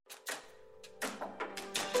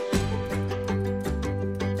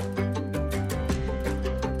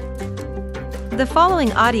The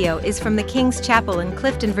following audio is from the King's Chapel in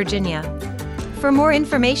Clifton, Virginia. For more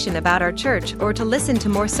information about our church or to listen to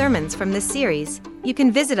more sermons from this series, you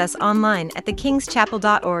can visit us online at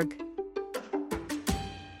thekingschapel.org.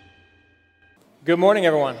 Good morning,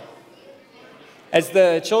 everyone. As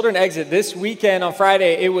the children exit this weekend on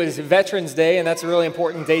Friday, it was Veterans Day, and that's a really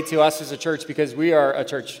important day to us as a church because we are a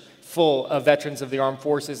church full of veterans of the armed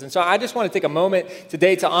forces. And so I just want to take a moment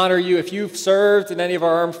today to honor you. If you've served in any of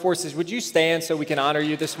our armed forces, would you stand so we can honor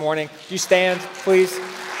you this morning? Would you stand, please?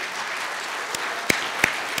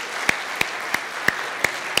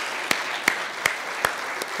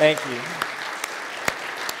 Thank you.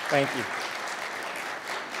 Thank you.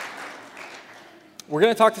 We're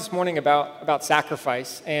going to talk this morning about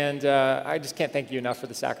sacrifice, and I just can't thank you enough for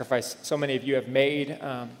the sacrifice so many of you have made,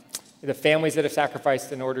 the families that have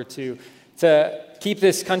sacrificed in order to keep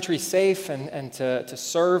this country safe and to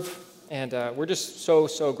serve, and we're just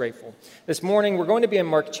so grateful. This morning, we're going to be in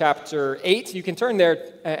Mark chapter 8. You can turn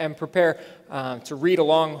there and prepare to read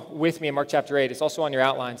along with me in Mark chapter 8. It's also on your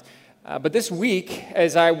outlines. But this week,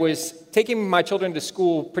 as I was taking my children to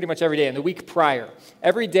school pretty much every day, and the week prior,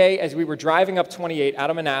 every day as we were driving up 28 out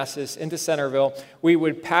of Manassas into Centerville, we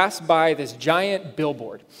would pass by this giant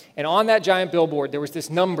billboard. And on that giant billboard, there was this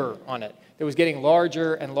number on it that was getting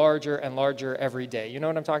larger and larger and larger every day. You know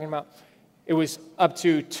what I'm talking about? It was up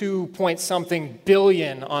to 2-point-something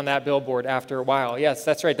billion on that billboard after a while. Yes,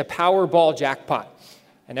 that's right, the Powerball jackpot.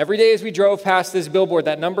 And every day as we drove past this billboard,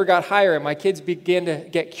 that number got higher, and my kids began to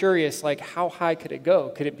get curious, like, how high could it go?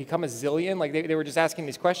 Could it become a zillion? Like, they were just asking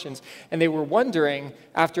these questions, and they were wondering,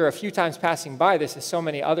 after a few times passing by this, as so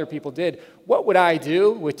many other people did, what would I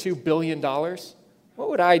do with $2 billion? What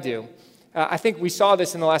would I do? I think we saw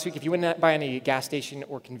this in the last week. If you went by any gas station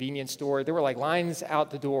or convenience store, there were like lines out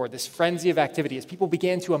the door, this frenzy of activity as people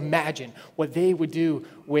began to imagine what they would do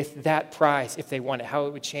with that prize if they won it, how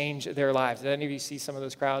it would change their lives. Did any of you see some of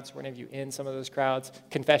those crowds? Were any of you in some of those crowds?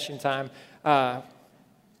 Confession time.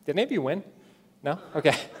 Did any of you win? No?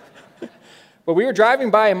 Okay. But we were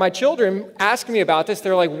driving by, and my children asked me about this.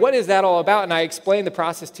 They're like, what is that all about? And I explained the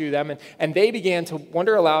process to them, and they began to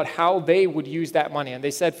wonder aloud how they would use that money. And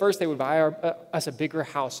they said first they would buy us a bigger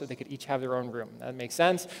house so they could each have their own room. That makes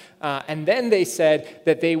sense. And then they said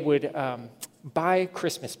that they would buy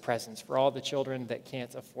Christmas presents for all the children that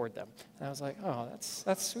can't afford them. And I was like, oh,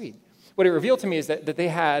 that's sweet. What it revealed to me is that they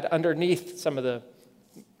had, underneath some of the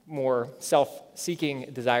more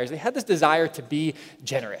self-seeking desires, they had this desire to be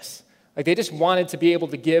generous. Like they just wanted to be able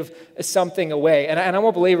to give something away. And I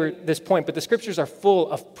won't belabor this point, but the scriptures are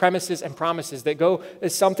full of premises and promises that go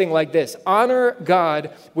as something like this. Honor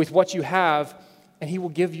God with what you have, and he will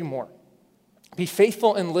give you more. Be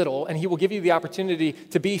faithful in little, and he will give you the opportunity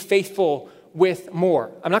to be faithful with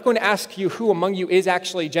more. I'm not going to ask you who among you is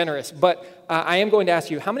actually generous, but I am going to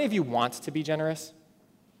ask you, how many of you want to be generous?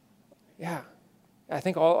 Yeah. I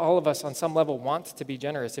think all of us on some level want to be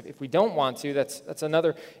generous. If we don't want to, that's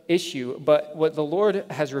another issue. But what the Lord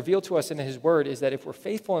has revealed to us in his word is that if we're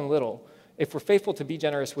faithful in little, if we're faithful to be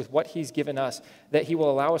generous with what he's given us, that he will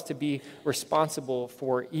allow us to be responsible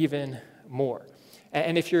for even more.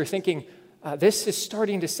 And if you're thinking, this is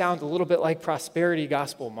starting to sound a little bit like prosperity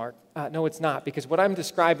gospel, Mark. No, it's not, because what I'm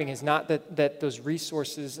describing is not that those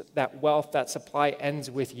resources, that wealth, that supply ends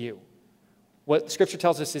with you. What Scripture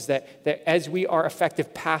tells us is that as we are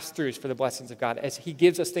effective pass-throughs for the blessings of God, as he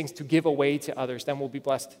gives us things to give away to others, then we'll be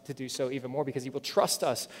blessed to do so even more because he will trust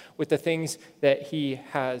us with the things that he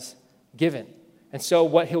has given. And so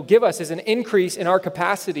what he'll give us is an increase in our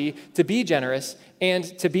capacity to be generous and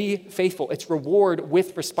to be faithful. It's reward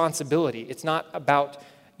with responsibility. It's not about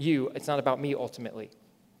you. It's not about me ultimately.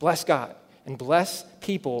 Bless God and bless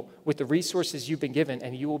people with the resources you've been given,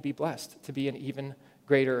 and you will be blessed to be an even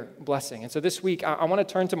greater blessing. And so this week, I want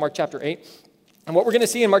to turn to Mark chapter 8. And what we're going to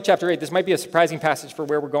see in Mark chapter 8, this might be a surprising passage for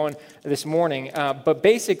where we're going this morning, but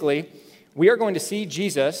basically, we are going to see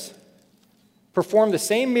Jesus perform the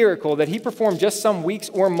same miracle that he performed just some weeks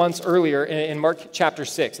or months earlier in Mark chapter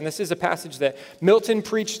 6. And this is a passage that Milton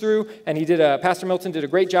preached through, and Pastor Milton did a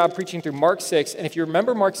great job preaching through Mark 6. And if you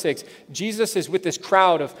remember Mark 6, Jesus is with this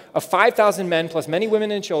crowd of 5,000 men plus many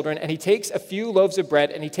women and children, and he takes a few loaves of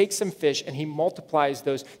bread, and he takes some fish, and he multiplies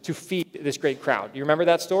those to feed this great crowd. You remember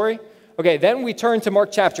that story? Okay, then we turn to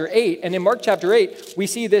Mark chapter 8, and in Mark chapter 8, we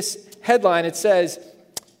see this headline. It says,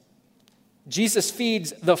 Jesus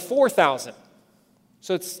feeds the 4,000.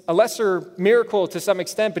 So it's a lesser miracle to some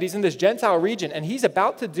extent, but he's in this Gentile region, and he's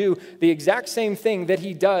about to do the exact same thing that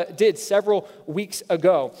he did several weeks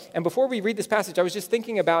ago. And before we read this passage, I was just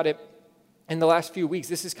thinking about it in the last few weeks,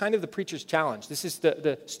 this is kind of the preacher's challenge. This is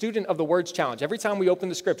the student of the words challenge. Every time we open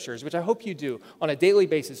the scriptures, which I hope you do on a daily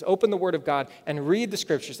basis, open the word of God and read the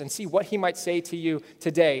scriptures and see what he might say to you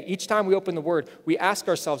today. Each time we open the word, we ask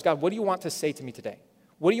ourselves, God, what do you want to say to me today?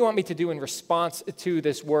 What do you want me to do in response to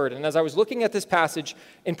this word? And as I was looking at this passage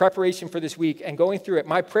in preparation for this week and going through it,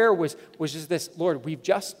 my prayer was just this: Lord, we've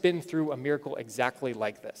just been through a miracle exactly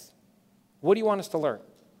like this. What do you want us to learn?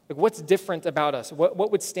 Like, what's different about us?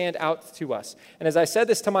 What would stand out to us? And as I said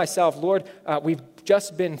this to myself, Lord, we've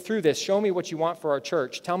just been through this. Show me what you want for our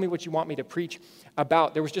church. Tell me what you want me to preach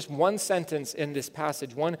about. There was just one sentence in this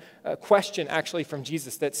passage, one question actually from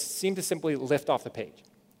Jesus that seemed to simply lift off the page.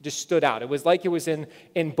 Just stood out. It was like it was in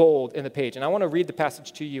bold in the page. And I want to read the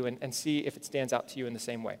passage to you and see if it stands out to you in the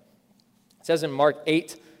same way. It says in Mark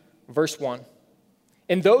 8, verse 1,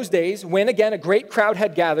 "In those days, when again a great crowd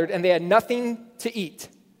had gathered and they had nothing to eat,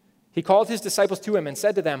 he called his disciples to him and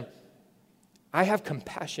said to them, 'I have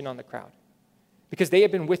compassion on the crowd, because they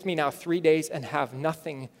have been with me now 3 days and have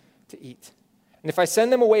nothing to eat. And if I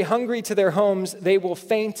send them away hungry to their homes, they will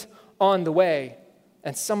faint on the way,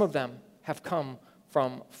 and some of them have come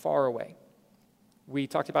from far away.'" We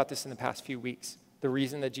talked about this in the past few weeks. The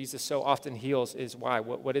reason that Jesus so often heals is why?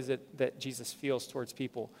 What is it that Jesus feels towards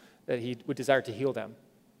people that he would desire to heal them?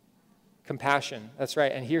 Compassion, that's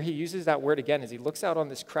right. And here he uses that word again as he looks out on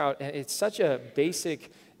this crowd, and it's such a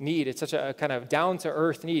basic need. It's such a kind of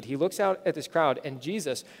down-to-earth need. He looks out at this crowd, and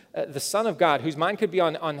Jesus, the Son of God, whose mind could be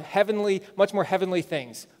on heavenly, much more heavenly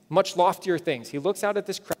things, much loftier things. He looks out at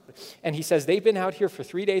this crowd, and he says, they've been out here for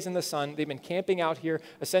 3 days in the sun. They've been camping out here,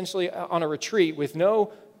 essentially on a retreat with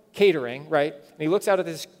no catering, right? And he looks out at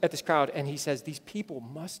this crowd, and he says, these people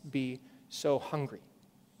must be so hungry.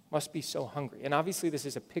 Must be so hungry. And obviously this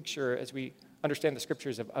is a picture, as we understand the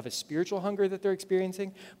scriptures, of a spiritual hunger that they're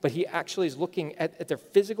experiencing, but he actually is looking at their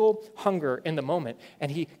physical hunger in the moment,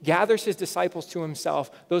 and he gathers his disciples to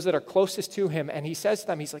himself, those that are closest to him, and he says to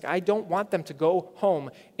them, he's like, I don't want them to go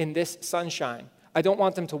home in this sunshine. I don't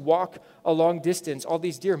want them to walk a long distance, all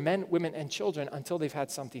these dear men, women, and children, until they've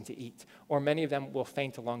had something to eat, or many of them will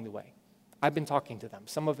faint along the way. I've been talking to them.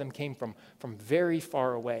 Some of them came from very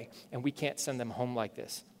far away, and we can't send them home like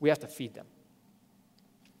this. We have to feed them.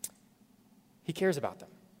 He cares about them.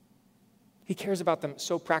 He cares about them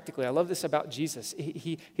so practically. I love this about Jesus.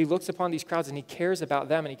 He looks upon these crowds, and he cares about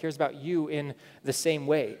them, and he cares about you in the same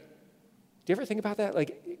way. Do you ever think about that?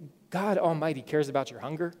 Like, God Almighty cares about your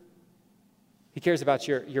hunger. He cares about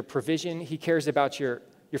your provision. He cares about your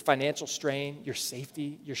financial strain, your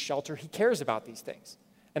safety, your shelter. He cares about these things.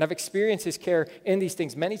 And I've experienced his care in these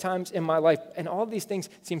things many times in my life. And all of these things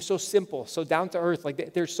seem so simple, so down to earth,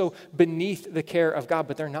 like they're so beneath the care of God,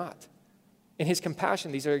 but they're not. In his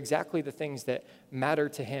compassion, these are exactly the things that matter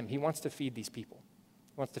to him. He wants to feed these people.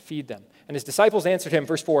 He wants to feed them. And his disciples answered him,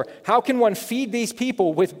 verse 4, "How can one feed these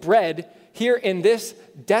people with bread here in this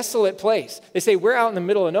desolate place?" They say, we're out in the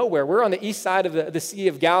middle of nowhere. We're on the east side of the Sea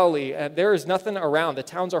of Galilee. There is nothing around. The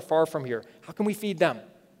towns are far from here. How can we feed them?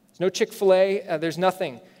 There's no Chick-fil-A. There's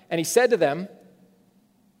nothing. And he said to them,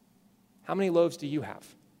 "How many loaves do you have?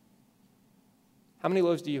 How many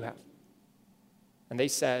loaves do you have?" And they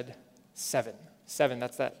said, 7. 7,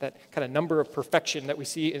 that's that kind of number of perfection that we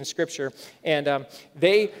see in Scripture. And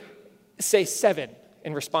they say 7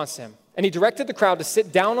 in response to him. And he directed the crowd to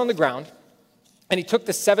sit down on the ground, and he took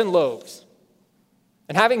the 7 loaves.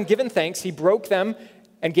 And having given thanks, he broke them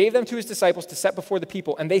and gave them to his disciples to set before the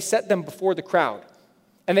people. And they set them before the crowd.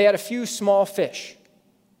 And they had a few small fish.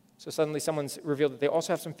 So suddenly someone's revealed that they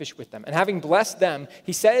also have some fish with them. And having blessed them,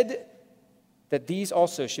 he said that these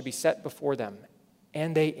also should be set before them.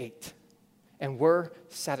 And they ate and were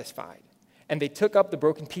satisfied. And they took up the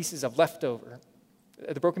broken pieces left over,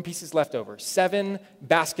 7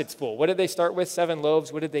 baskets full. What did they start with? 7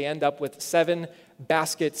 loaves. What did they end up with? 7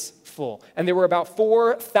 baskets full. And there were about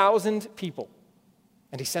 4,000 people.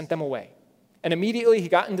 And he sent them away. And immediately he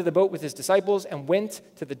got into the boat with his disciples and went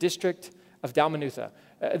to the district of Dalmanutha.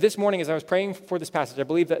 This morning, as I was praying for this passage, I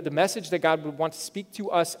believe that the message that God would want to speak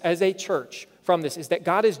to us as a church from this is that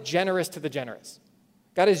God is generous to the generous.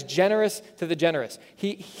 God is generous to the generous.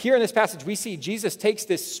 Here in this passage, we see Jesus takes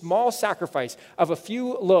this small sacrifice of a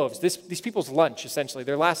few loaves, these people's lunch, essentially,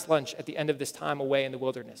 their last lunch at the end of this time away in the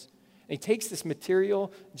wilderness. And he takes this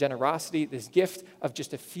material generosity, this gift of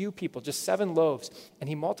just a few people, just 7 loaves, and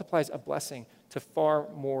he multiplies a blessing to far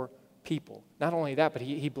more people. Not only that, but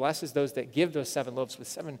he blesses those that give those 7 loaves with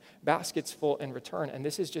 7 baskets full in return. And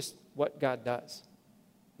this is just what God does.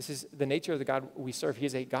 This is the nature of the God we serve. He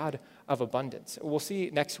is a God of abundance. We'll see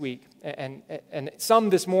next week, and some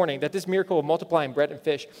this morning, that this miracle of multiplying bread and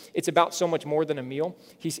fish, it's about so much more than a meal.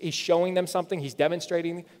 He's showing them something. He's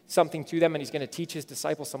demonstrating something to them, and he's going to teach his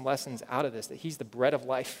disciples some lessons out of this, that he's the bread of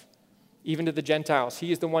life, even to the Gentiles.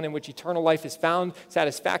 He is the one in which eternal life is found,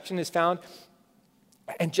 satisfaction is found.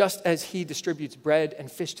 And just as he distributes bread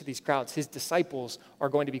and fish to these crowds, his disciples are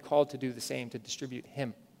going to be called to do the same, to distribute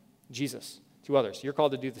him, Jesus, to others. You're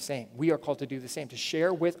called to do the same. We are called to do the same, to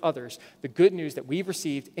share with others the good news that we've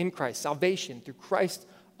received in Christ, salvation through Christ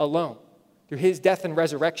alone, through his death and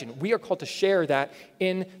resurrection. We are called to share that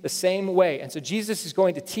in the same way. And so Jesus is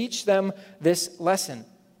going to teach them this lesson.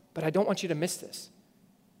 But I don't want you to miss this,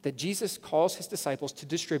 that Jesus calls his disciples to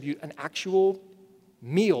distribute an actual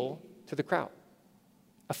meal to the crowd,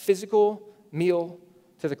 a physical meal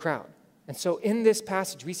to the crowd. And so in this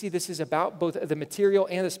passage, we see this is about both the material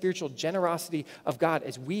and the spiritual generosity of God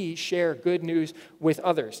as we share good news with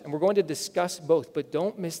others. And we're going to discuss both, but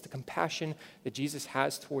don't miss the compassion that Jesus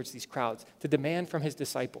has towards these crowds to demand from his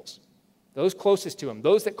disciples, those closest to him,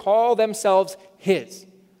 those that call themselves his,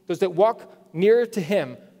 those that walk near to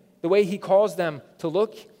him, the way he calls them to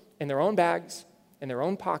look in their own bags, in their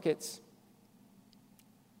own pockets,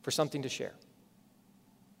 for something to share.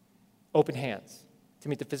 Open hands to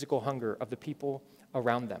meet the physical hunger of the people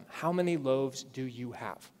around them. How many loaves do you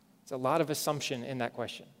have? It's a lot of assumption in that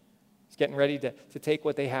question. It's getting ready to take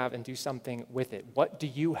what they have and do something with it. What do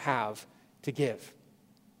you have to give?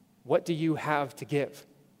 What do you have to give?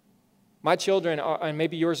 My children, and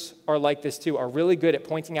maybe yours are like this too, are really good at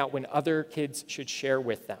pointing out when other kids should share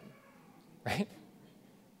with them, right?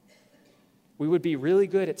 We would be really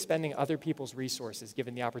good at spending other people's resources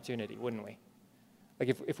given the opportunity, wouldn't we?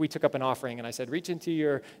 Like if we took up an offering and I said, reach into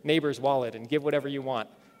your neighbor's wallet and give whatever you want,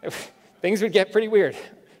 things would get pretty weird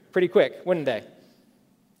pretty quick, wouldn't they?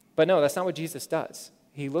 But no, that's not what Jesus does.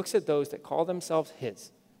 He looks at those that call themselves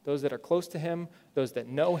his, those that are close to him, those that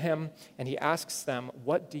know him, and he asks them,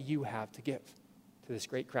 what do you have to give to this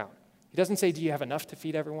great crowd? He doesn't say, do you have enough to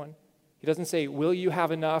feed everyone? He doesn't say, will you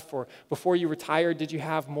have enough? Or before you retire, did you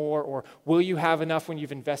have more? Or will you have enough when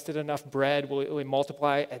you've invested enough bread? Will it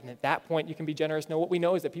multiply? And at that point, you can be generous. No, what we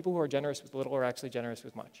know is that people who are generous with little are actually generous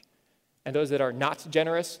with much. And those that are not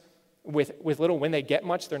generous with little, when they get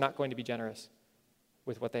much, they're not going to be generous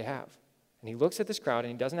with what they have. And he looks at this crowd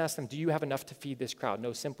and he doesn't ask them, do you have enough to feed this crowd?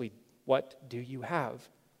 No, simply, what do you have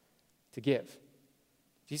to give?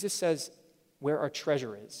 Jesus says, where our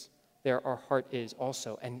treasure is, there our heart is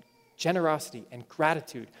also. And generosity and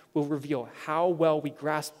gratitude will reveal how well we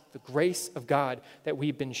grasp the grace of God that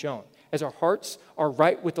we've been shown. As our hearts are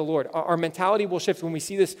right with the Lord, our mentality will shift when we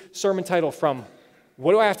see this sermon title from,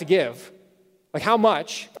 what do I have to give? Like, how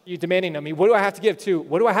much are you demanding of me? What do I have to give to?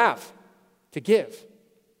 What do I have to give?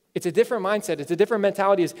 It's a different mindset. It's a different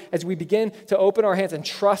mentality as we begin to open our hands and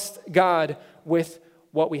trust God with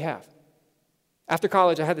what we have. After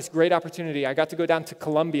college, I had this great opportunity. I got to go down to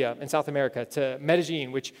Colombia in South America, to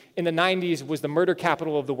Medellin, which in the 90s was the murder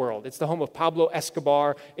capital of the world. It's the home of Pablo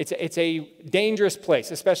Escobar. It's a dangerous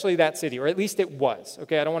place, especially that city, or at least it was.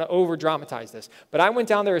 Okay, I don't want to over-dramatize this. But I went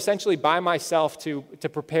down there essentially by myself to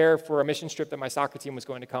prepare for a mission trip that my soccer team was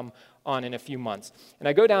going to come on in a few months. And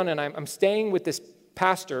I go down and I'm staying with this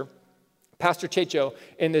pastor, Pastor Checho,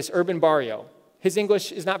 in this urban barrio. His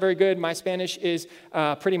English is not very good. My Spanish is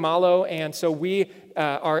pretty malo. And so we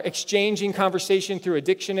are exchanging conversation through a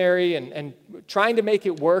dictionary and trying to make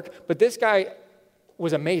it work. But this guy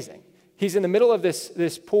was amazing. He's in the middle of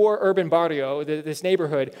this poor urban barrio, this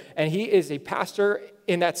neighborhood, and he is a pastor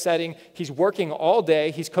in that setting. He's working all day.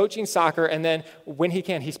 He's coaching soccer. And then when he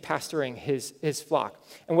can, he's pastoring his flock.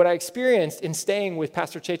 And what I experienced in staying with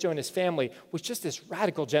Pastor Checho and his family was just this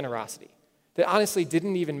radical generosity that honestly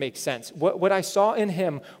didn't even make sense. What I saw in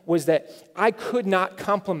him was that I could not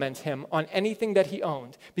compliment him on anything that he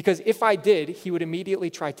owned, because if I did, he would immediately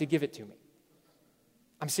try to give it to me.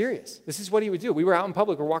 I'm serious. This is what he would do. We were out in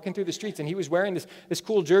public, we're walking through the streets, and he was wearing this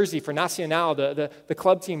cool jersey for Nacional, the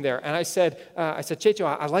club team there. And I said, Checho,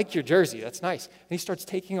 I like your jersey. That's nice. And he starts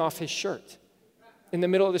taking off his shirt in the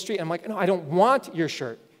middle of the street. I'm like, no, I don't want your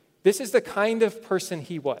shirt. This is the kind of person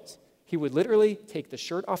he was. He would literally take the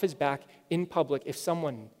shirt off his back in public if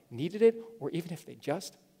someone needed it or even if they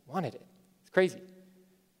just wanted it. It's crazy.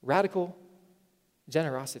 Radical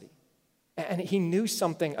generosity. And he knew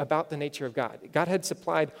something about the nature of God. God had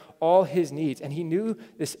supplied all his needs, and he knew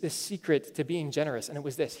this secret to being generous, and it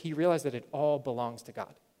was this. He realized that it all belongs to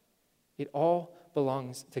God. It all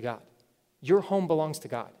belongs to God. Your home belongs to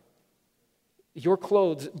God. Your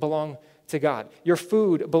clothes belong to God. Your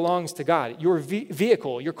food belongs to God. Your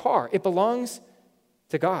vehicle, your car, it belongs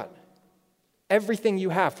to God. Everything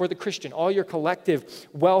you have for the Christian, all your collective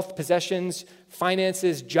wealth, possessions,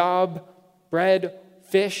 finances, job, bread,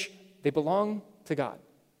 fish, they belong to God.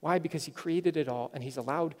 Why? Because he created it all and he's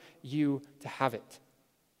allowed you to have it.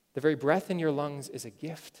 The very breath in your lungs is a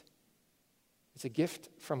gift. It's a gift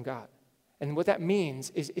from God. And what that means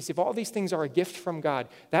is if all these things are a gift from God,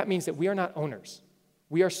 that means that we are not owners.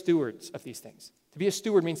 We are stewards of these things. To be a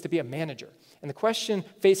steward means to be a manager. And the question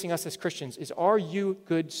facing us as Christians is, are you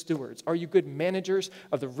good stewards? Are you good managers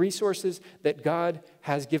of the resources that God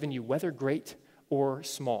has given you, whether great or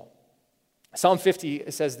small? Psalm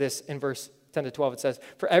 50 says this in verse 10 to 12. It says,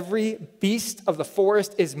 "For every beast of the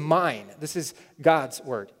forest is mine." This is God's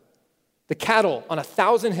word. "The cattle on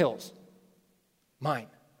 1,000 hills, mine.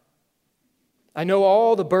 I know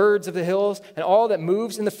all the birds of the hills, and all that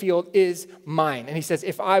moves in the field is mine." And he says,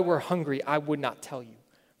 "If I were hungry, I would not tell you,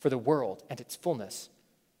 for the world and its fullness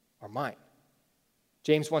are mine."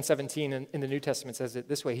 James 1:17 in the New Testament says it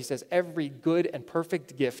this way. He says, "Every good and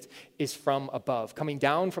perfect gift is from above, coming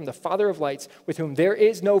down from the Father of lights, with whom there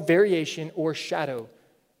is no variation or shadow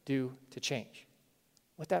due to change."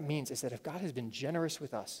 What that means is that if God has been generous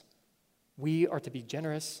with us, we are to be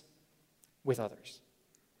generous with others.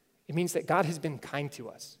 It means that God has been kind to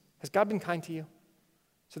us. Has God been kind to you?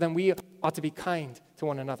 So then we ought to be kind to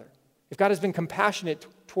one another. If God has been compassionate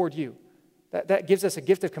toward you, that gives us a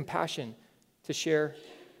gift of compassion to share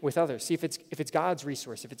with others. See, if it's God's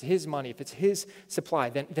resource, if it's his money, if it's his supply,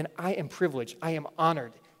 then I am privileged, I am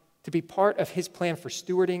honored to be part of his plan for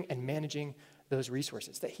stewarding and managing those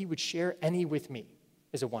resources. That he would share any with me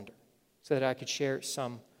is a wonder, so that I could share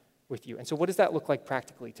some with you. And so what does that look like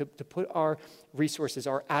practically? To put our resources,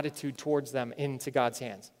 our attitude towards them into God's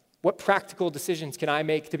hands. What practical decisions can I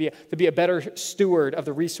make to be a better steward of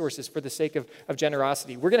the resources for the sake of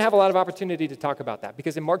generosity? We're going to have a lot of opportunity to talk about that,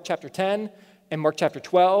 because in Mark chapter 10 and Mark chapter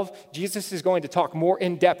 12, Jesus is going to talk more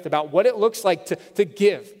in depth about what it looks like to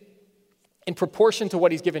give in proportion to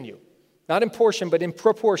what he's given you. Not in portion, but in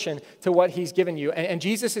proportion to what he's given you. And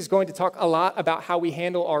Jesus is going to talk a lot about how we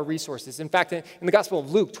handle our resources. In fact, in the Gospel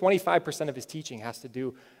of Luke, 25% of his teaching has to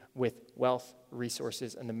do with wealth,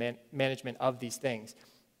 resources, and the management of these things.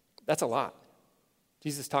 That's a lot.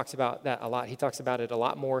 Jesus talks about that a lot. He talks about it a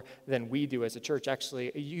lot more than we do as a church.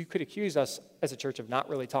 Actually, you could accuse us as a church of not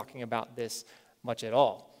really talking about this much at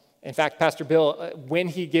all. In fact, Pastor Bill, when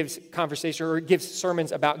he gives conversation or gives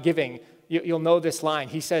sermons about giving, you'll know this line.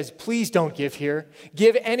 He says, "Please don't give here.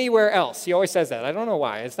 Give anywhere else." He always says that. I don't know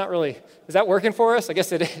why. It's not really, is that working for us? I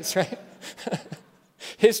guess it is, right?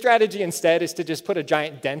 His strategy instead is to just put a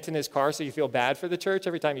giant dent in his car so you feel bad for the church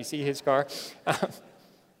every time you see his car.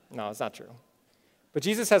 No, it's not true. But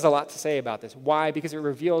Jesus has a lot to say about this. Why? Because it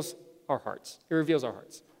reveals our hearts. It reveals our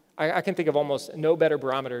hearts. I can think of almost no better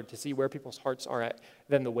barometer to see where people's hearts are at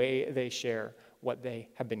than the way they share what they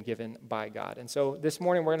have been given by God. And so this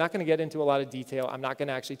morning, we're not going to get into a lot of detail. I'm not going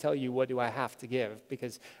to actually tell you what do I have to give,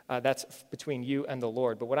 because that's between you and the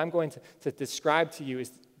Lord. But what I'm going to describe to you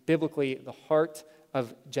is biblically the heart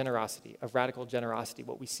of generosity, of radical generosity.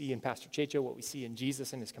 What we see in Pastor Checho, what we see in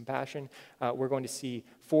Jesus and his compassion, we're going to see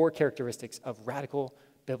 4 characteristics of radical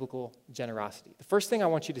biblical generosity. The first thing I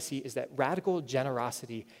want you to see is that radical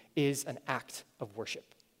generosity is an act of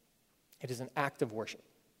worship. It is an act of worship.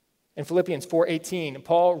 In Philippians 4:18,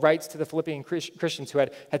 Paul writes to the Philippian Christians who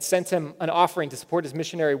had sent him an offering to support his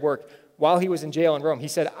missionary work while he was in jail in Rome. He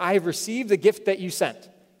said, "I have received the gift that you sent."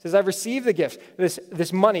 He says, "I've received the gift,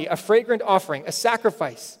 this money, a fragrant offering, a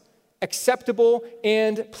sacrifice, acceptable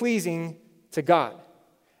and pleasing to God."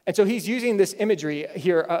 And so he's using this imagery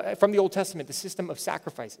here from the Old Testament, the system of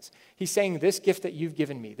sacrifices. He's saying, this gift that you've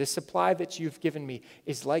given me, this supply that you've given me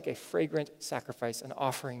is like a fragrant sacrifice, an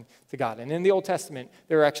offering to God. And in the Old Testament,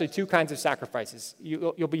 there are actually 2 kinds of sacrifices.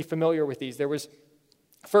 You'll be familiar with these. There was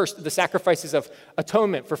first, the sacrifices of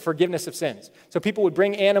atonement for forgiveness of sins. So people would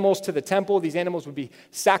bring animals to the temple. These animals would be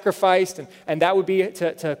sacrificed, and that would be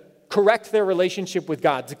to correct their relationship with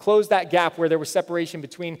God, to close that gap where there was separation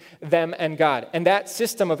between them and God. And that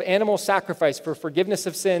system of animal sacrifice for forgiveness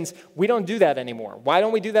of sins, we don't do that anymore. Why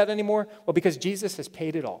don't we do that anymore? Well, because Jesus has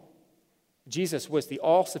paid it all. Jesus was the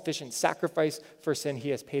all-sufficient sacrifice for sin.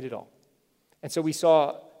 He has paid it all. And so we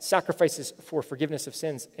saw sacrifices for forgiveness of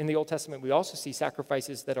sins. In the Old Testament, we also see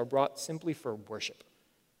sacrifices that are brought simply for worship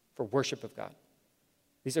of God.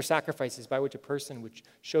 These are sacrifices by which a person would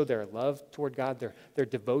show their love toward God, their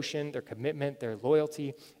devotion, their commitment, their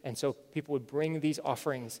loyalty. And so people would bring these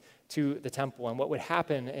offerings to the temple. And what would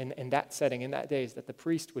happen in that setting, in that day, is that the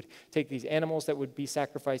priest would take these animals that would be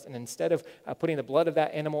sacrificed, and instead of putting the blood of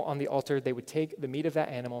that animal on the altar, they would take the meat of that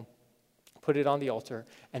animal, put it on the altar,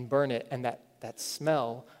 and burn it. And that that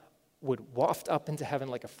smell would waft up into heaven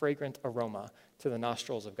like a fragrant aroma to the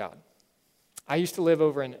nostrils of God. I used to live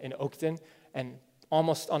over in Oakton, and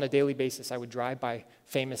almost on a daily basis, I would drive by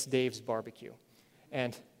Famous Dave's Barbecue.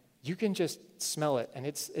 And you can just smell it, and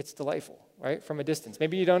it's delightful, right, from a distance.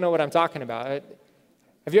 Maybe you don't know what I'm talking about.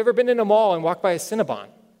 Have you ever been in a mall and walked by a Cinnabon?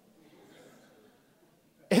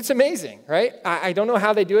 It's amazing, right? I don't know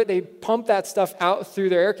how they do it. They pump that stuff out through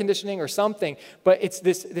their air conditioning or something, but it's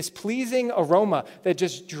this pleasing aroma that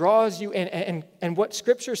just draws you in. And what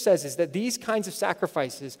Scripture says is that these kinds of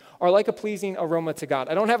sacrifices are like a pleasing aroma to God.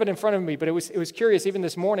 I don't have it in front of me, but it was curious even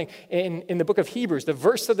this morning in the book of Hebrews. The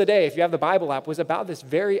verse of the day, if you have the Bible app, was about this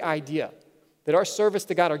very idea, that our service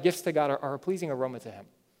to God, our gifts to God are a pleasing aroma to Him,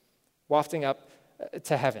 wafting up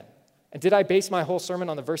to heaven. And did I base my whole sermon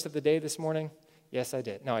on the verse of the day this morning? Yes, I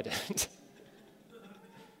did. No, I didn't.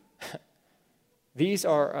 These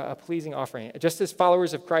are a pleasing offering. Just as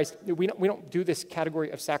followers of Christ, we don't do this category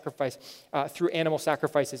of sacrifice through animal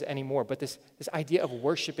sacrifices anymore, but this idea of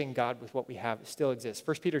worshiping God with what we have still exists.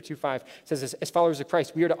 1 Peter 2:5 says, as followers of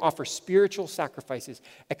Christ, we are to offer spiritual sacrifices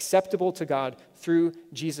acceptable to God through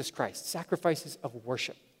Jesus Christ, sacrifices of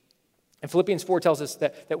worship. And Philippians 4 tells us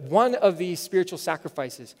that one of these spiritual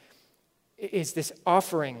sacrifices is this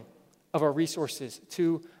offering of our resources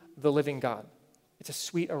to the living God. It's a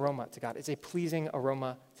sweet aroma to God. It's a pleasing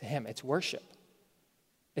aroma to Him. It's worship.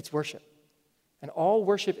 It's worship. And all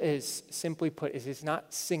worship is, simply put, is it's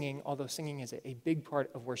not singing, although singing is a big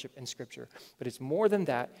part of worship in Scripture. But it's more than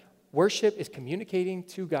that. Worship is communicating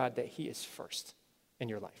to God that He is first in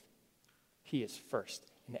your life. He is first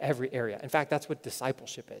in every area. In fact, that's what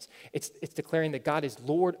discipleship is. It's declaring that God is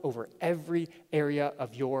Lord over every area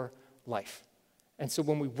of your life. And so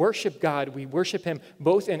when we worship God, we worship Him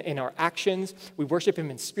both in our actions, we worship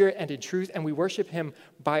Him in spirit and in truth, and we worship Him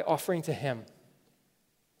by offering to Him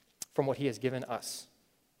from what He has given us.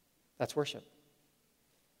 That's worship.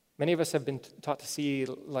 Many of us have been taught to see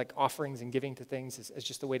like offerings and giving to things as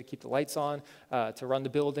just a way to keep the lights on, to run the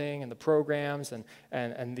building and the programs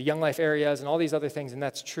and the Young Life areas and all these other things, and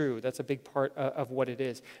that's true. That's a big part of what it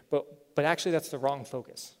is. But actually that's the wrong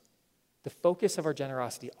focus. The focus of our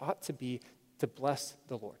generosity ought to be to bless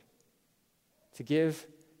the Lord, to give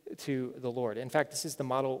to the Lord. In fact, this is the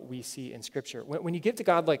model we see in Scripture. When you give to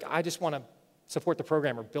God, like, I just want to support the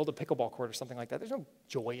program or build a pickleball court or something like that, there's no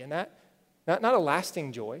joy in that, not a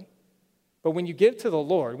lasting joy. But when you give to the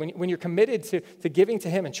Lord, when you're committed to giving to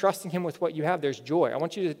Him and trusting Him with what you have, there's joy. I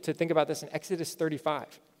want you to think about this in Exodus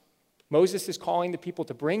 35. Moses is calling the people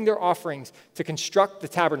to bring their offerings to construct the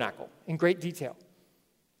tabernacle in great detail.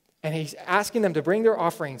 And he's asking them to bring their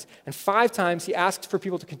offerings. And 5 times he asks for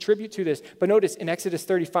people to contribute to this. But notice in Exodus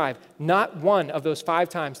 35, not one of those 5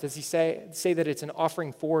 times does he say that it's an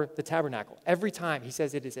offering for the tabernacle. Every time he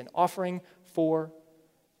says it is an offering for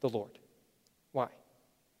the Lord. Why?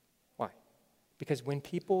 Why? Because when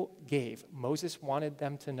people gave, Moses wanted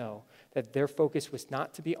them to know that their focus was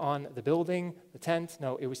not to be on the building, the tent.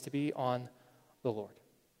 No, it was to be on the Lord.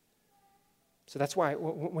 So that's why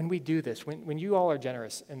when we do this, when you all are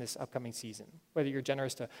generous in this upcoming season, whether you're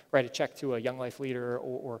generous to write a check to a Young Life leader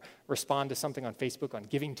or respond to something on Facebook on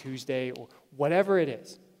Giving Tuesday or whatever it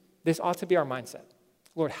is, this ought to be our mindset.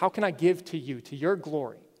 Lord, how can I give to you, to your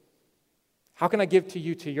glory? How can I give to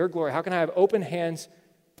you, to your glory? How can I have open hands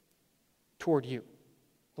toward you?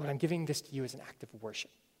 Lord, I'm giving this to you as an act of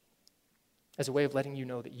worship, as a way of letting you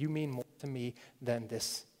know that you mean more to me than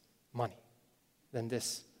this money, than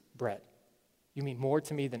this bread. You mean more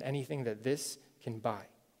to me than anything that this can buy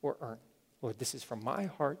or earn. Lord, this is from my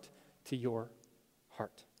heart to your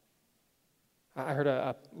heart. I heard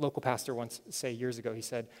a local pastor once say years ago, he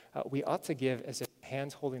said, we ought to give as if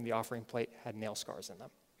hands holding the offering plate had nail scars in them.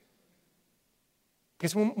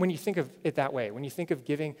 Because when you think of it that way, when you think of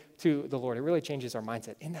giving to the Lord, it really changes our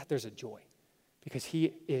mindset. In that there's a joy, because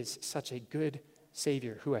He is such a good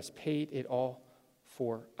Savior who has paid it all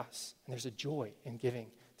for us. And there's a joy in giving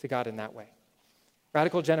to God in that way.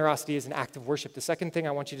 Radical generosity is an act of worship. The second thing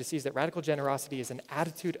I want you to see is that radical generosity is an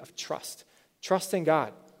attitude of trust. Trust in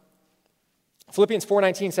God. Philippians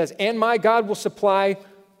 4:19 says, and my God will supply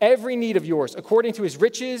every need of yours according to His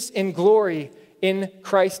riches in glory in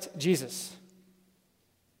Christ Jesus.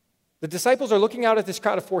 The disciples are looking out at this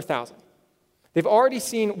crowd of 4,000. They've already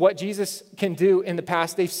seen what Jesus can do in the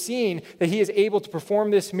past. They've seen that He is able to perform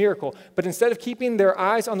this miracle. But instead of keeping their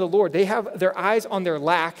eyes on the Lord, they have their eyes on their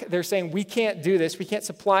lack. They're saying, we can't do this. We can't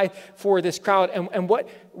supply for this crowd. And what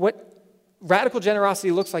radical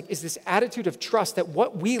generosity looks like is this attitude of trust that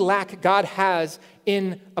what we lack, God has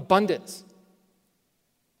in abundance.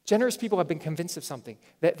 Generous people have been convinced of something,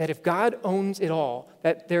 that if God owns it all,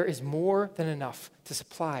 that there is more than enough to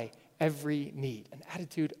supply every need, an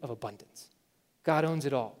attitude of abundance. God owns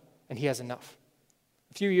it all, and he has enough.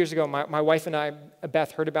 A few years ago, my wife and I,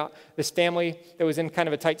 Beth, heard about this family that was in kind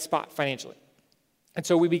of a tight spot financially. And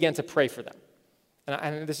so we began to pray for them.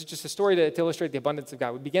 And this is just a story to illustrate the abundance of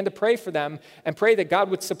God. We began to pray for them and pray that God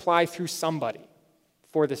would supply through somebody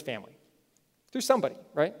for this family. Through somebody,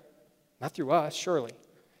 right? Not through us, surely.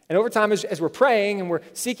 And over time, as we're praying and we're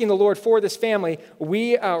seeking the Lord for this family,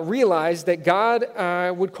 we realized that God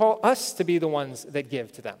would call us to be the ones that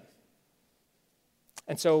give to them.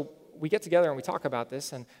 And so we get together and we talk about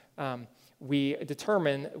this, and we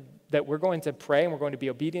determine that we're going to pray and we're going to be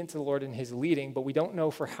obedient to the Lord in his leading, but we don't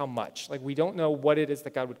know for how much. Like, we don't know what it is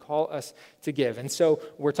that God would call us to give. And so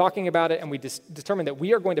we're talking about it, and we determine that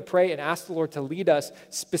we are going to pray and ask the Lord to lead us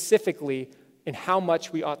specifically in how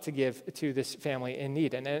much we ought to give to this family in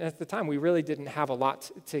need. And at the time, we really didn't have a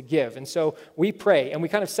lot to give. And so we pray, and we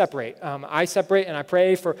kind of separate. I separate, and I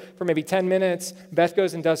pray for maybe 10 minutes. Beth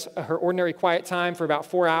goes and does her ordinary quiet time for about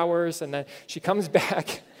 4 hours, and then she comes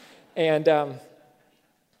back, and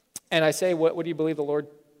I say, what do you believe the Lord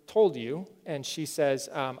told you? And she says,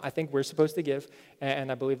 I think we're supposed to give,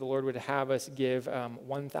 and I believe the Lord would have us give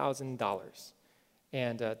 $1,000.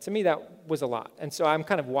 And to me, that was a lot. And so I'm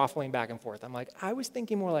kind of waffling back and forth. I'm like, I was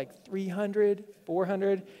thinking more like 300,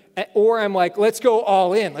 400. Or I'm like, let's go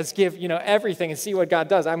all in. Let's give, everything and see what God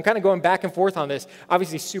does. I'm kind of going back and forth on this.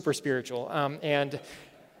 Obviously, super spiritual. And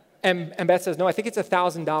Beth says, no, I think it's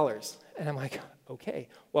 $1,000. And I'm like, okay,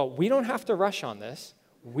 well, we don't have to rush on this.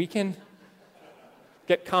 We can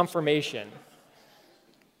get confirmation.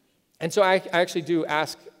 And so I actually do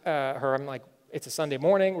ask her, I'm like, it's a Sunday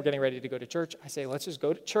morning, we're getting ready to go to church. I say, let's just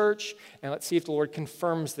go to church, and let's see if the Lord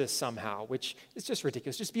confirms this somehow, which is just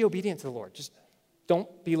ridiculous. Just be obedient to the Lord. Just don't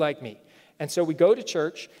be like me. And so we go to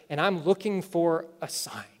church, and I'm looking for a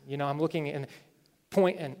sign. I'm looking and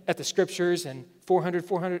pointing at the scriptures, and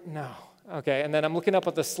 400, no. Okay, and then I'm looking up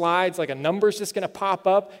at the slides, like a number's just going to pop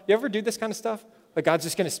up. You ever do this kind of stuff? Like God's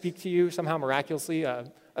just going to speak to you somehow miraculously, a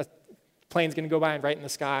plane's going to go by and right in the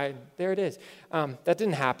sky, and there it is. That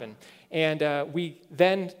didn't happen. And we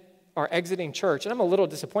then are exiting church, and I'm a little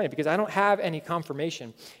disappointed because I don't have any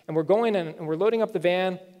confirmation. And we're going and we're loading up the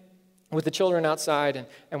van with the children outside,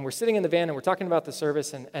 and we're sitting in the van, and we're talking about the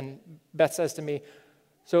service, and Beth says to me,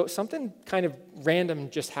 so something kind of random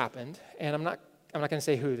just happened, and I'm not going to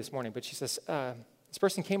say who this morning, but she says, this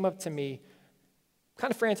person came up to me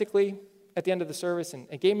kind of frantically at the end of the service and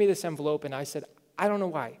gave me this envelope, and I said, I don't know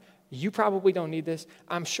why. You probably don't need this.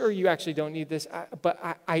 I'm sure you actually don't need this, but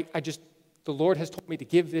the Lord has told me to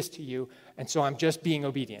give this to you, and so I'm just being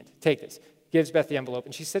obedient. Take this. Gives Beth the envelope,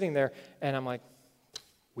 and she's sitting there, and I'm like,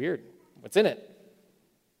 weird. What's in it?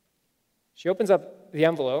 She opens up the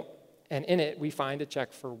envelope, and in it we find a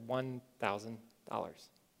check for $1,000.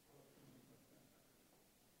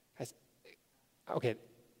 Okay,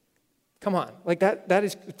 come on. Like that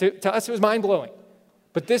is, to us, it was mind-blowing.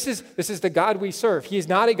 But this is the God we serve. He is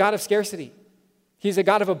not a God of scarcity. He's a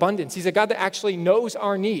God of abundance. He's a God that actually knows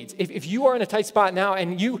our needs. If you are in a tight spot now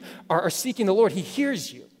and you are seeking the Lord, he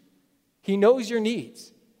hears you. He knows your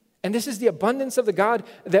needs. And this is the abundance of the God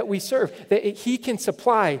that we serve, that he can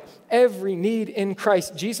supply every need in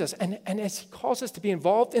Christ Jesus. And as he calls us to be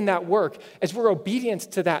involved in that work, as we're obedient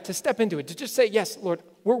to that, to step into it, to just say, yes, Lord,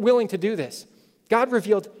 we're willing to do this. God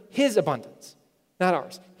revealed his abundance, not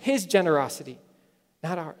ours. His generosity,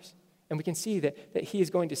 not ours. And we can see that he is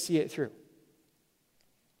going to see it through.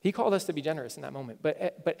 He called us to be generous in that moment.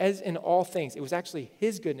 But as in all things, it was actually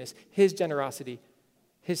his goodness, his generosity,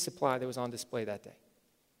 his supply that was on display that day.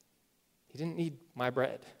 He didn't need my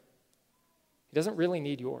bread. He doesn't really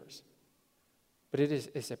need yours. But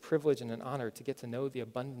it's a privilege and an honor to get to know the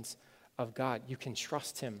abundance of God. You can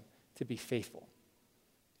trust him to be faithful.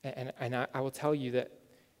 And I will tell you that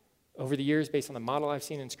over the years, based on the model I've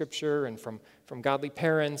seen in Scripture and from godly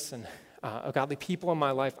parents and godly people in my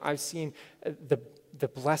life, I've seen the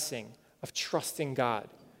blessing of trusting God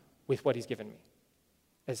with what he's given me.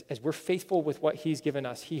 As we're faithful with what he's given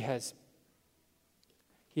us, he has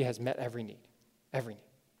met every need, every need.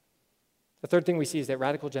 The third thing we see is that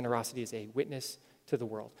radical generosity is a witness to the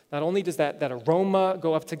world. Not only does that aroma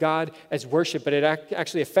go up to God as worship, but it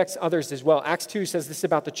actually affects others as well. Acts 2 says this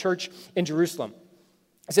about the church in Jerusalem.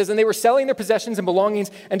 It says, and they were selling their possessions and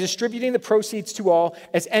belongings and distributing the proceeds to all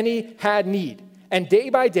as any had need. And day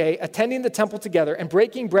by day, attending the temple together and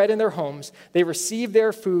breaking bread in their homes, they received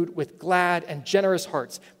their food with glad and generous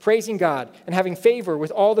hearts, praising God and having favor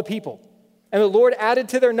with all the people. And the Lord added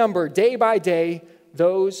to their number day by day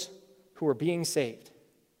those who were being saved.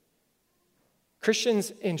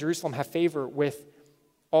 Christians in Jerusalem have favor with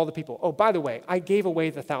all the people. Oh, by the way, I gave away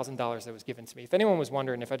the $1,000 that was given to me. If anyone was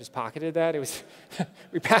wondering if I just pocketed that, it was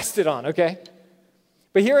we passed it on, okay?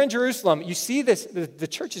 But here in Jerusalem, you see this, the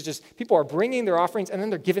church is just, people are bringing their offerings and then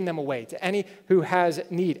they're giving them away to any who has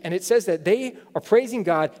need. And it says that they are praising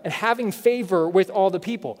God and having favor with all the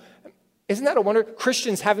people. Isn't that a wonder?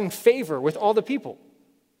 Christians having favor with all the people.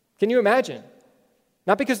 Can you imagine?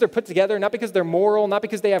 Not because they're put together, not because they're moral, not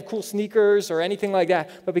because they have cool sneakers or anything like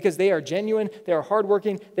that, but because they are genuine, they are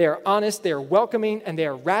hardworking, they are honest, they are welcoming, and they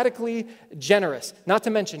are radically generous. Not to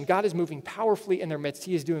mention, God is moving powerfully in their midst.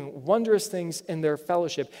 He is doing wondrous things in their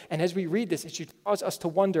fellowship. And as we read this, it should cause us to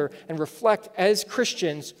wonder and reflect as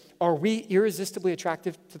Christians, are we irresistibly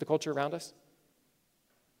attractive to the culture around us?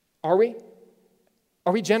 Are we?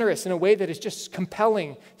 Are we generous in a way that is just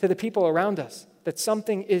compelling to the people around us, that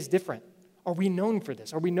something is different? Are we known for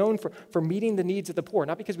this? Are we known for meeting the needs of the poor?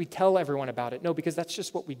 Not because we tell everyone about it. No, because that's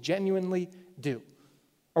just what we genuinely do.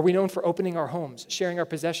 Are we known for opening our homes, sharing our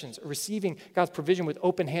possessions, receiving God's provision with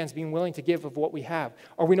open hands, being willing to give of what we have?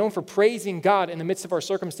 Are we known for praising God in the midst of our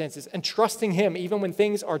circumstances and trusting Him even when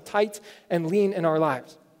things are tight and lean in our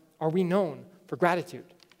lives? Are we known for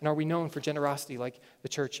gratitude? And are we known for generosity like the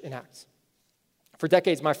church enacts? For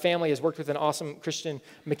decades, my family has worked with an awesome Christian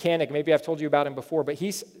mechanic. Maybe I've told you about him before, but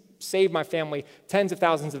he's saved my family tens of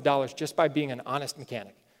thousands of dollars just by being an honest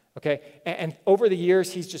mechanic, okay? And over the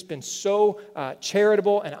years, he's just been so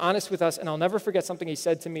charitable and honest with us, and I'll never forget something he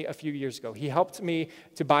said to me a few years ago. He helped me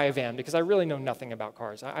to buy a van because I really know nothing about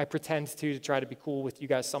cars. I pretend to try to be cool with you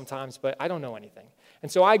guys sometimes, but I don't know anything.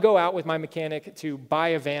 And so I go out with my mechanic to buy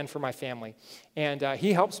a van for my family, and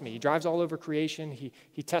he helps me. He drives all over creation.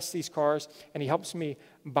 He tests these cars, and he helps me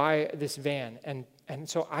buy this van. And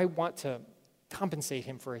so I want to compensate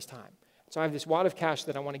him for his time. So I have this wad of cash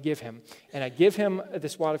that I want to give him, and I give him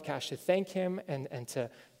this wad of cash to thank him and to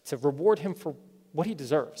reward him for what he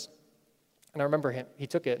deserves. And I remember he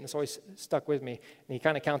took it, and it's always stuck with me, and he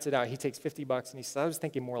kind of counts it out. He takes $50, and he says, I was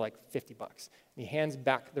thinking more like $50. And he hands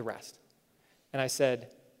back the rest. And I said,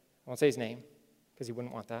 I won't say his name, because he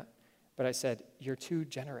wouldn't want that, but I said, you're too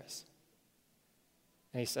generous.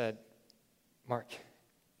 And he said, Mark,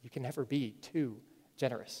 you can never be too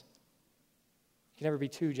generous. You can never be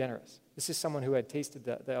too generous. This is someone who had tasted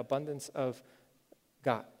the abundance of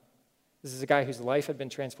God. This is a guy whose life had been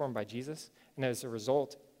transformed by Jesus, and as a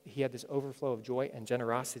result, he had this overflow of joy and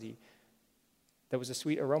generosity that was a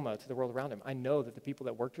sweet aroma to the world around him. I know that the people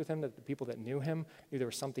that worked with him, that the people that knew him, knew there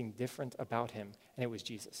was something different about him, and it was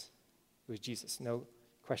Jesus. It was Jesus, no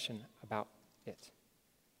question about it.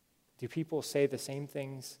 Do people say the same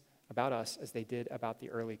things about us as they did about the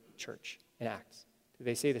early church in Acts? Do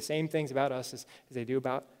they say the same things about us as they do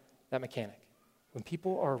about that mechanic? When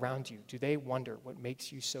people are around you, do they wonder what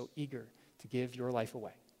makes you so eager to give your life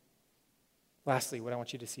away? Lastly, what I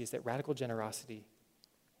want you to see is that radical generosity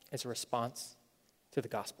is a response to the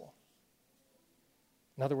gospel.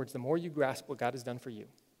 In other words, the more you grasp what God has done for you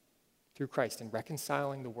through Christ in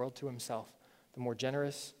reconciling the world to himself, the more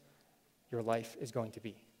generous your life is going to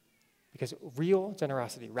be. Because real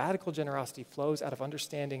generosity, radical generosity, flows out of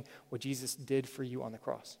understanding what Jesus did for you on the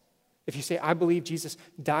cross. If you say, I believe Jesus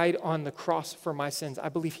died on the cross for my sins, I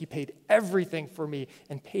believe he paid everything for me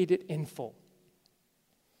and paid it in full,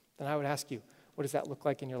 then I would ask you, what does that look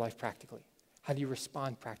like in your life practically? How do you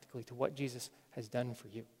respond practically to what Jesus has done for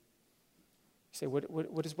you? You say,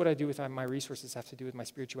 what does what I do with my resources have to do with my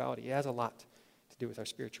spirituality? It has a lot to do with our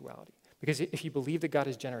spirituality. Because if you believe that God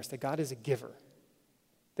is generous, that God is a giver,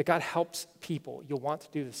 that God helps people, you'll want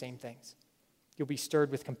to do the same things. You'll be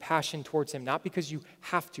stirred with compassion towards him, not because you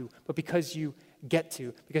have to, but because you get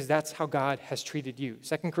to, because that's how God has treated you.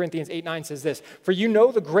 2 Corinthians 8:9 says this, for you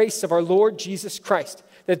know the grace of our Lord Jesus Christ,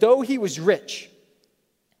 that though he was rich,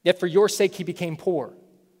 yet for your sake he became poor,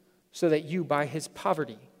 so that you by his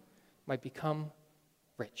poverty might become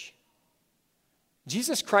rich.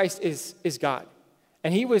 Jesus Christ is God,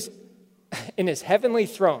 and he was in his heavenly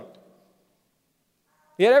throne.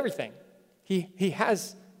 He had everything. He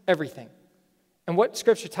has everything. And what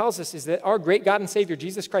Scripture tells us is that our great God and Savior,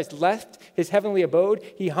 Jesus Christ, left his heavenly abode.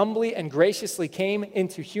 He humbly and graciously came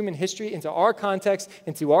into human history, into our context,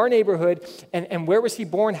 into our neighborhood. And where was he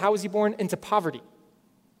born? How was he born? Into poverty.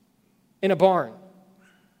 In a barn.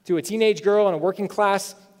 To a teenage girl and a working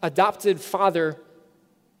class adopted father,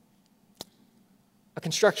 a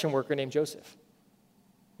construction worker named Joseph.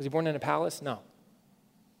 Was he born in a palace? No.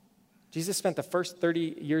 Jesus spent the first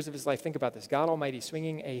 30 years of his life, think about this, God Almighty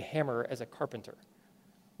swinging a hammer as a carpenter,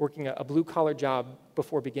 working a blue-collar job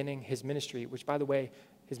before beginning his ministry, which, by the way,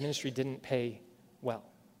 his ministry didn't pay well.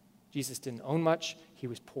 Jesus didn't own much. He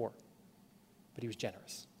was poor. but he was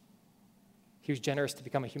generous. He was generous to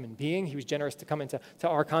become a human being. He was generous to come into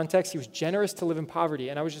our context. He was generous to live in poverty.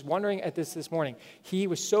 And I was just wondering at this morning, he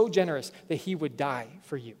was so generous that he would die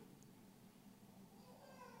for you.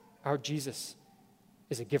 Our Jesus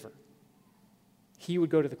is a giver. He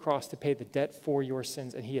would go to the cross to pay the debt for your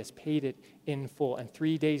sins, and he has paid it in full. And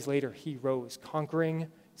 3 days later, he rose, conquering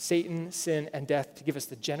Satan, sin, and death, to give us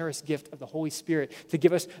the generous gift of the Holy Spirit, to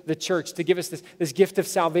give us the church, to give us this gift of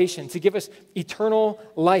salvation, to give us eternal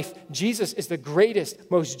life. Jesus is the greatest,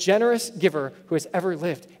 most generous giver who has ever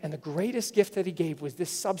lived. And the greatest gift that he gave was this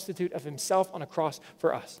substitute of himself on a cross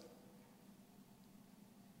for us,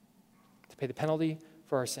 to pay the penalty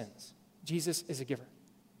for our sins. Jesus is a giver.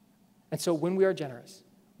 And so when we are generous,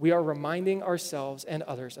 we are reminding ourselves and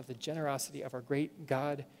others of the generosity of our great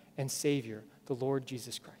God and Savior, the Lord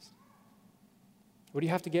Jesus Christ. What do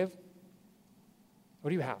you have to give? What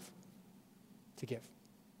do you have to give?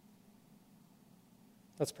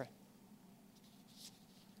 Let's pray.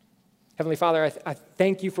 Heavenly Father, I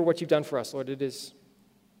thank you for what you've done for us, Lord. It is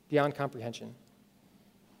beyond comprehension.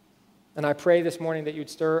 And I pray this morning that you'd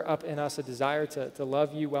stir up in us a desire to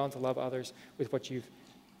love you well and to love others with what you've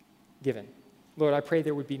given. Lord, I pray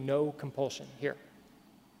there would be no compulsion here,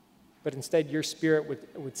 but instead your Spirit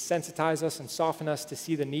would sensitize us and soften us to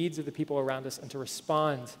see the needs of the people around us and to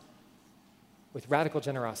respond with radical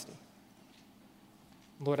generosity.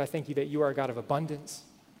 Lord, I thank you that you are a God of abundance,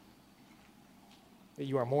 that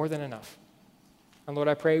you are more than enough. And Lord,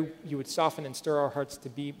 I pray you would soften and stir our hearts to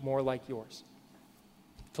be more like yours,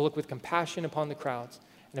 to look with compassion upon the crowds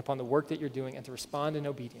and upon the work that you're doing and to respond in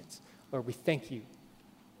obedience. Lord, we thank you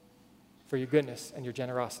for your goodness and your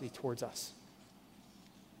generosity towards us.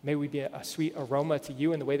 May we be a sweet aroma to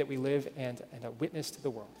you in the way that we live and a witness to the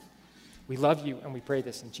world. We love you and we pray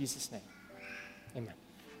this in Jesus' name. Amen.